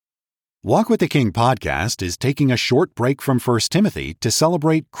Walk with the King podcast is taking a short break from 1 Timothy to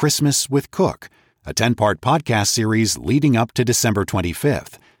celebrate Christmas with Cook, a 10-part podcast series leading up to December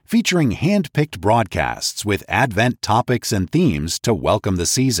 25th, featuring hand-picked broadcasts with Advent topics and themes to welcome the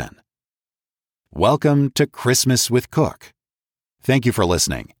season. Welcome to Christmas with Cook. Thank you for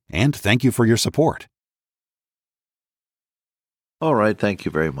listening, and thank you for your support. All right, thank you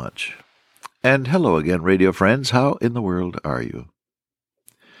very much. And hello again, radio friends. How in the world are you?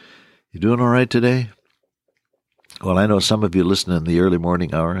 You doing all right today? Well, I know some of you listen in the early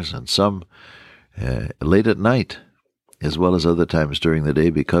morning hours and some late at night, as well as other times during the day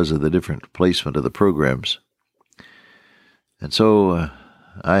because of the different placement of the programs. And so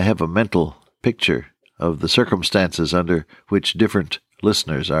I have a mental picture of the circumstances under which different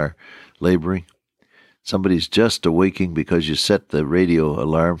listeners are laboring. Somebody's just awaking because you set the radio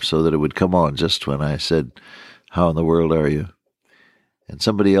alarm so that it would come on just when I said, "How in the world are you?" And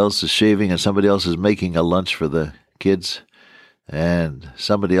somebody else is shaving, and somebody else is making a lunch for the kids, and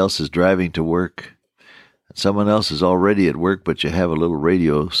somebody else is driving to work, and someone else is already at work, but you have a little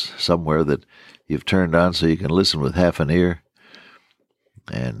radio somewhere that you've turned on so you can listen with half an ear.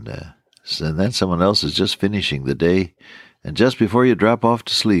 And then someone else is just finishing the day, and just before you drop off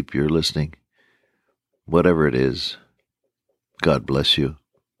to sleep, you're listening. Whatever it is, God bless you.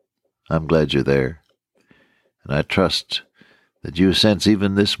 I'm glad you're there. And I trust that you sense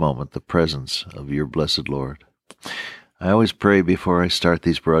even this moment the presence of your blessed Lord. I always pray before I start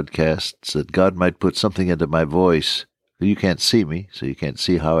these broadcasts that God might put something into my voice. You can't see me, so you can't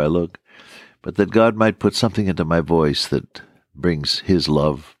see how I look, but that God might put something into my voice that brings His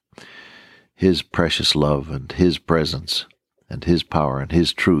love, His precious love, and His presence, and His power, and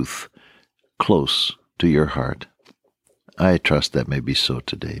His truth close to your heart. I trust that may be so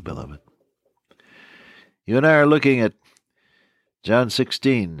today, beloved. You and I are looking at John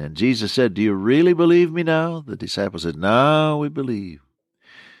 16, and Jesus said, "Do you really believe me now?" The disciples said, "Now we believe."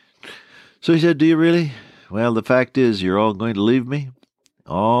 So he said, "Do you really? Well, the fact is, you're all going to leave me.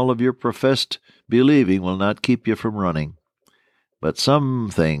 All of your professed believing will not keep you from running. But some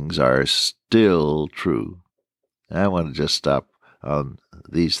things are still true." I want to just stop on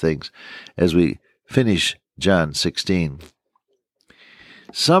these things as we finish John 16.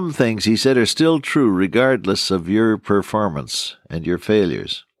 Some things, he said, are still true regardless of your performance and your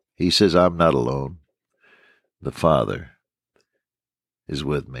failures. He says, "I'm not alone. The Father is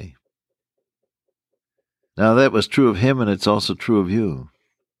with me." Now that was true of him, and it's also true of you.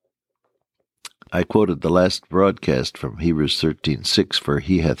 I quoted the last broadcast from Hebrews 13:6, "For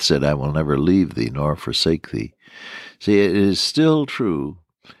he hath said, I will never leave thee nor forsake thee." See, it is still true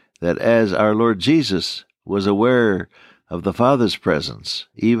that as our Lord Jesus was aware of the Father's presence,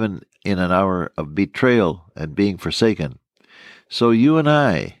 even in an hour of betrayal and being forsaken, so you and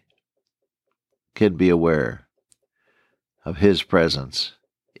I can be aware of His presence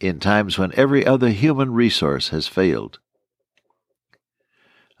in times when every other human resource has failed.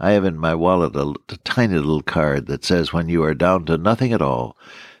 I have in my wallet a tiny little card that says, when you are down to nothing at all,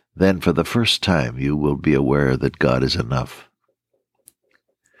 then for the first time you will be aware that God is enough.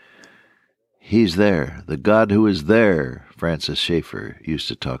 He's there, the God who is there, Francis Schaeffer used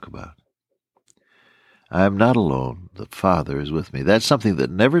to talk about. I am not alone, the Father is with me. That's something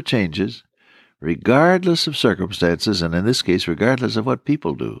that never changes, regardless of circumstances, and in this case, regardless of what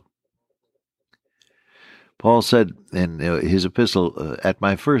people do. Paul said in his epistle, "At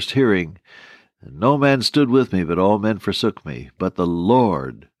my first hearing, no man stood with me, but all men forsook me. But the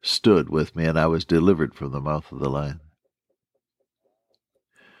Lord stood with me, and I was delivered from the mouth of the lion."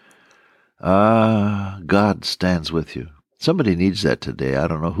 God stands with you. Somebody needs that today. I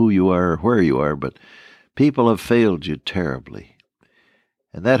don't know who you are or where you are, but people have failed you terribly.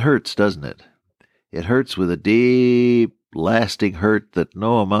 And that hurts, doesn't it? It hurts with a deep, lasting hurt that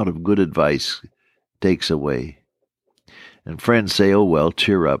no amount of good advice takes away. And friends say, "Oh, well,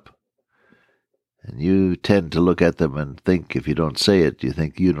 cheer up." And you tend to look at them and think, if you don't say it, you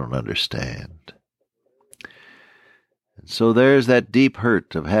think you don't understand. And so there's that deep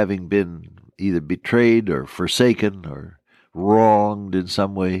hurt of having been either betrayed or forsaken or wronged in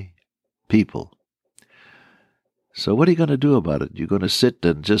some way. People. So what are you going to do about it? You're going to sit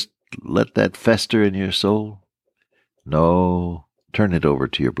and just let that fester in your soul? No, turn it over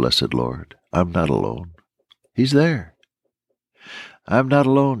to your blessed Lord. I'm not alone. He's there. I'm not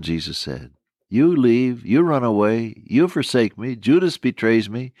alone, Jesus said. You leave, you run away, you forsake me, Judas betrays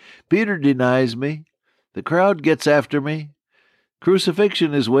me, Peter denies me, the crowd gets after me,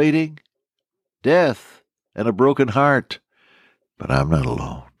 crucifixion is waiting, death and a broken heart. But I'm not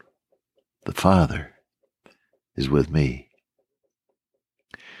alone. The Father is with me.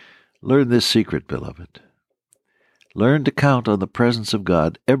 Learn this secret, beloved. Learn to count on the presence of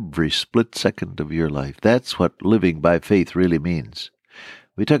God every split second of your life. That's what living by faith really means.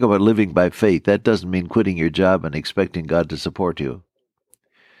 We talk about living by faith. That doesn't mean quitting your job and expecting God to support you.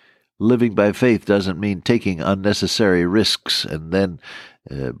 Living by faith doesn't mean taking unnecessary risks and then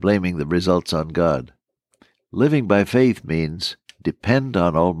blaming the results on God. Living by faith means depend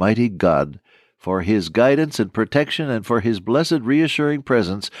on Almighty God for His guidance and protection and for His blessed reassuring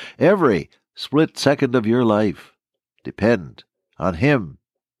presence every split second of your life. Depend on Him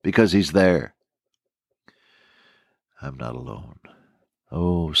because He's there. I'm not alone.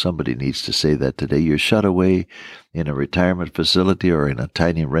 Oh, somebody needs to say that today. You're shut away in a retirement facility or in a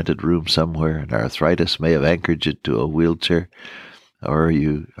tiny rented room somewhere, and arthritis may have anchored you to a wheelchair, or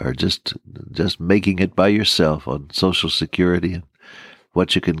you are just making it by yourself on Social Security and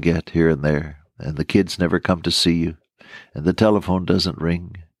what you can get here and there, and the kids never come to see you, and the telephone doesn't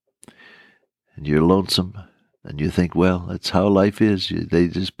ring, and you're lonesome. And you think, well, that's how life is. They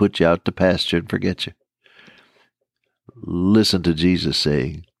just put you out to pasture and forget you. Listen to Jesus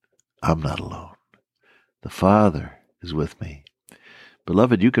saying, I'm not alone. The Father is with me.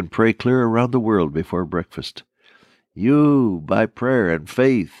 Beloved, you can pray clear around the world before breakfast. You, by prayer and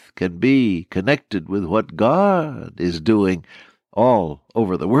faith, can be connected with what God is doing all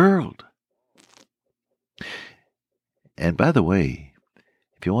over the world. And by the way,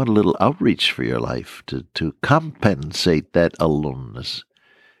 if you want a little outreach for your life to compensate that aloneness,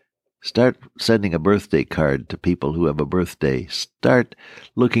 start sending a birthday card to people who have a birthday. Start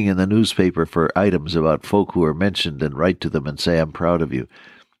looking in the newspaper for items about folk who are mentioned and write to them and say, I'm proud of you.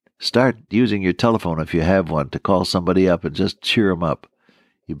 Start using your telephone if you have one to call somebody up and just cheer them up.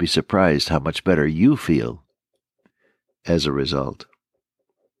 You'd be surprised how much better you feel as a result.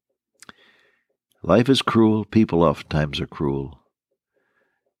 Life is cruel. People oftentimes are cruel.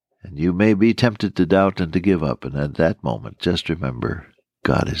 And you may be tempted to doubt and to give up. And at that moment, just remember,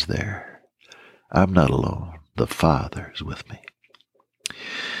 God is there. I'm not alone. The Father is with me.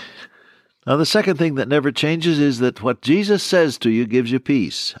 Now, the second thing that never changes is that what Jesus says to you gives you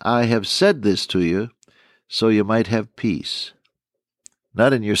peace. I have said this to you so you might have peace.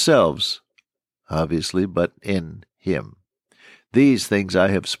 Not in yourselves, obviously, but in Him. These things I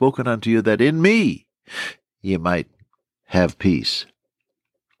have spoken unto you, that in me ye might have peace.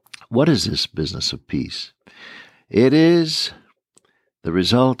 What is this business of peace? It is the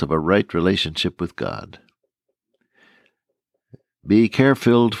result of a right relationship with God. Be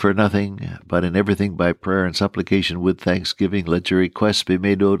care-filled for nothing, but in everything by prayer and supplication with thanksgiving let your requests be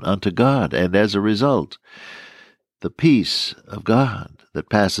made known unto God. And as a result, the peace of God that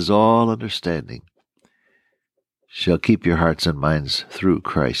passes all understanding shall keep your hearts and minds through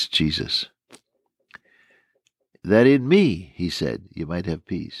Christ Jesus. That in me, He said, you might have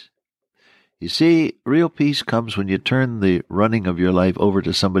peace. You see, real peace comes when you turn the running of your life over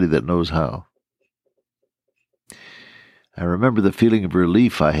to somebody that knows how. I remember the feeling of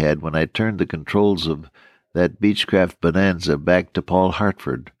relief I had when I turned the controls of that Beechcraft Bonanza back to Paul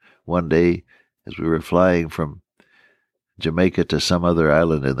Hartford one day as we were flying from Jamaica to some other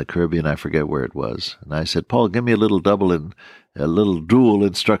island in the Caribbean. I forget where it was. And I said, Paul, give me a little dual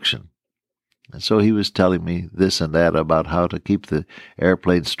instruction. And so he was telling me this and that about how to keep the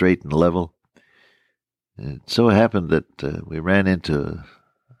airplane straight and level. It so happened that we ran into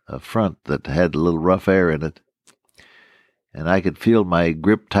a front that had a little rough air in it, and I could feel my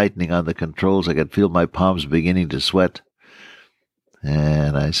grip tightening on the controls. I could feel my palms beginning to sweat.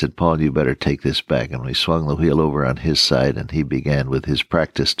 And I said, Paul, you better take this back. And we swung the wheel over on his side, and he began with his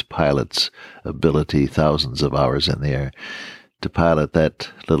practiced pilot's ability, thousands of hours in the air, to pilot that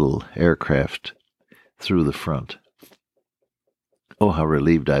little aircraft through the front. Oh, how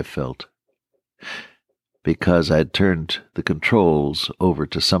relieved I felt, because I'd turned the controls over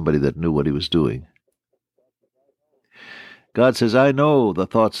to somebody that knew what he was doing. God says, I know the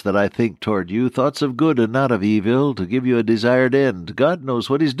thoughts that I think toward you, thoughts of good and not of evil, to give you a desired end. God knows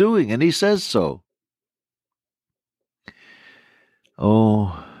what He's doing, and He says so.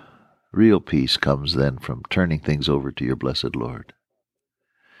 Oh, real peace comes then from turning things over to your blessed Lord.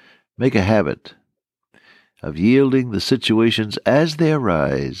 Make a habit of yielding the situations as they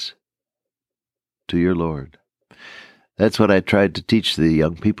arise to your Lord. That's what I tried to teach the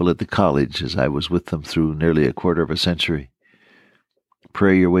young people at the college as I was with them through nearly a quarter of a century.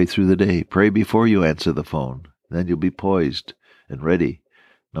 Pray your way through the day. Pray before you answer the phone. Then you'll be poised and ready,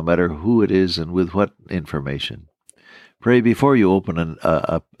 no matter who it is and with what information. Pray before you open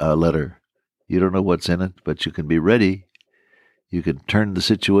a letter. You don't know what's in it, but you can be ready. You can turn the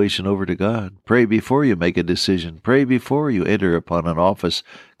situation over to God. Pray before you make a decision. Pray before you enter upon an office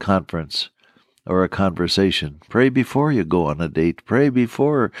conference or a conversation. Pray before you go on a date. Pray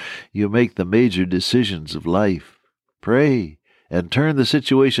before you make the major decisions of life. Pray and turn the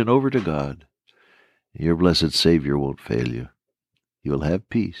situation over to God. Your blessed Savior won't fail you. You'll have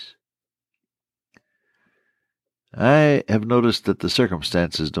peace. I have noticed that the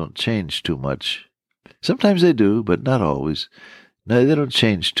circumstances don't change too much. Sometimes they do, but not always. No, they don't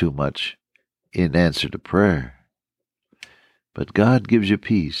change too much in answer to prayer. But God gives you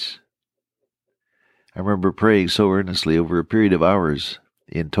peace. I remember praying so earnestly over a period of hours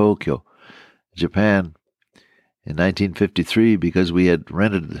in Tokyo, Japan, in 1953, because we had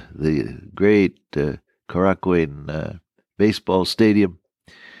rented the great Korakuen baseball stadium,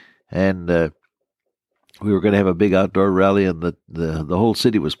 and we were going to have a big outdoor rally, and the whole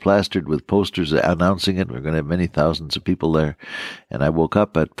city was plastered with posters announcing it. We were going to have many thousands of people there. And I woke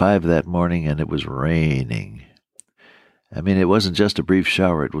up at 5 that morning, and it was raining. I mean, it wasn't just a brief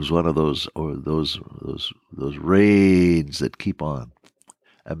shower. It was one of those rains that keep on.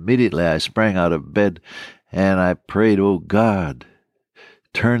 Immediately, I sprang out of bed, and I prayed, "Oh, God,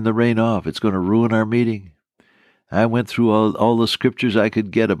 turn the rain off. It's going to ruin our meeting." I went through all the scriptures I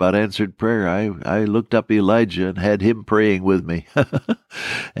could get about answered prayer. I looked up Elijah and had him praying with me.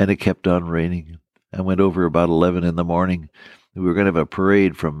 And it kept on raining. I went over about 11 in the morning. We were going to have a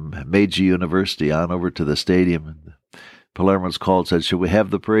parade from Meiji University on over to the stadium. And Palermo's called, said, "Should we have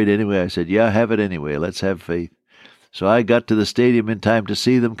the parade anyway?" I said, "Yeah, have it anyway. Let's have faith." So I got to the stadium in time to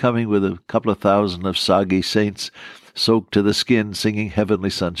see them coming with a couple of thousand of soggy saints soaked to the skin singing Heavenly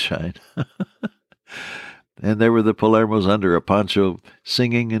Sunshine. And there were the Palermos under a poncho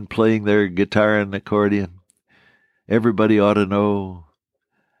singing and playing their guitar and accordion. Everybody ought to know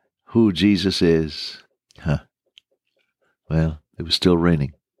who Jesus is. Well, it was still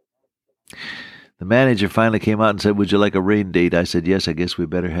raining. The manager finally came out and said, "Would you like a rain date?" I said, "Yes, I guess we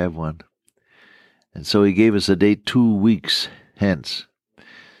better have one." And so he gave us a date 2 weeks hence.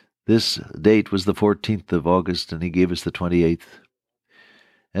 This date was the 14th of August, and he gave us the 28th.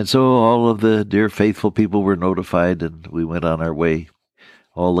 And so all of the dear faithful people were notified, and we went on our way.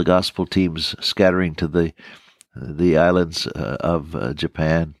 All the gospel teams scattering to the islands of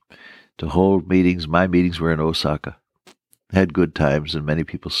Japan to hold meetings. My meetings were in Osaka. Had good times and many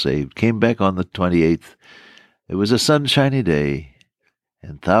people saved. Came back on the 28th. It was a sunshiny day,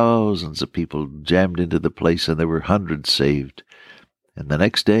 and thousands of people jammed into the place, and there were hundreds saved. And the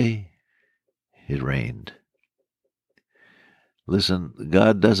next day, it rained. Listen,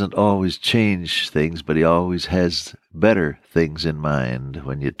 God doesn't always change things, but He always has better things in mind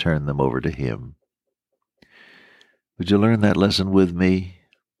when you turn them over to Him. Would you learn that lesson with me?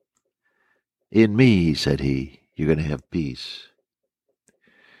 "In me," said He, "you're going to have peace.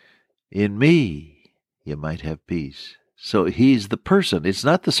 In me, you might have peace." So He's the person. It's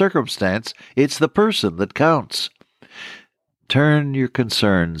not the circumstance. It's the person that counts. Turn your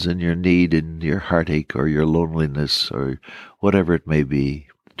concerns and your need and your heartache or your loneliness or whatever it may be,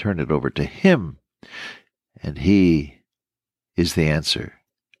 turn it over to Him, and He is the answer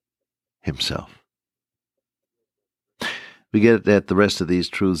Himself. We get at the rest of these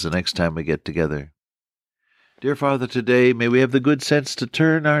truths the next time we get together. Dear Father, today may we have the good sense to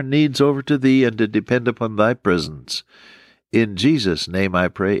turn our needs over to Thee and to depend upon Thy presence. In Jesus' name I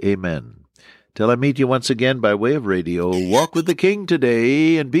pray, amen. Till I meet you once again by way of radio, walk with the King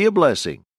today and be a blessing.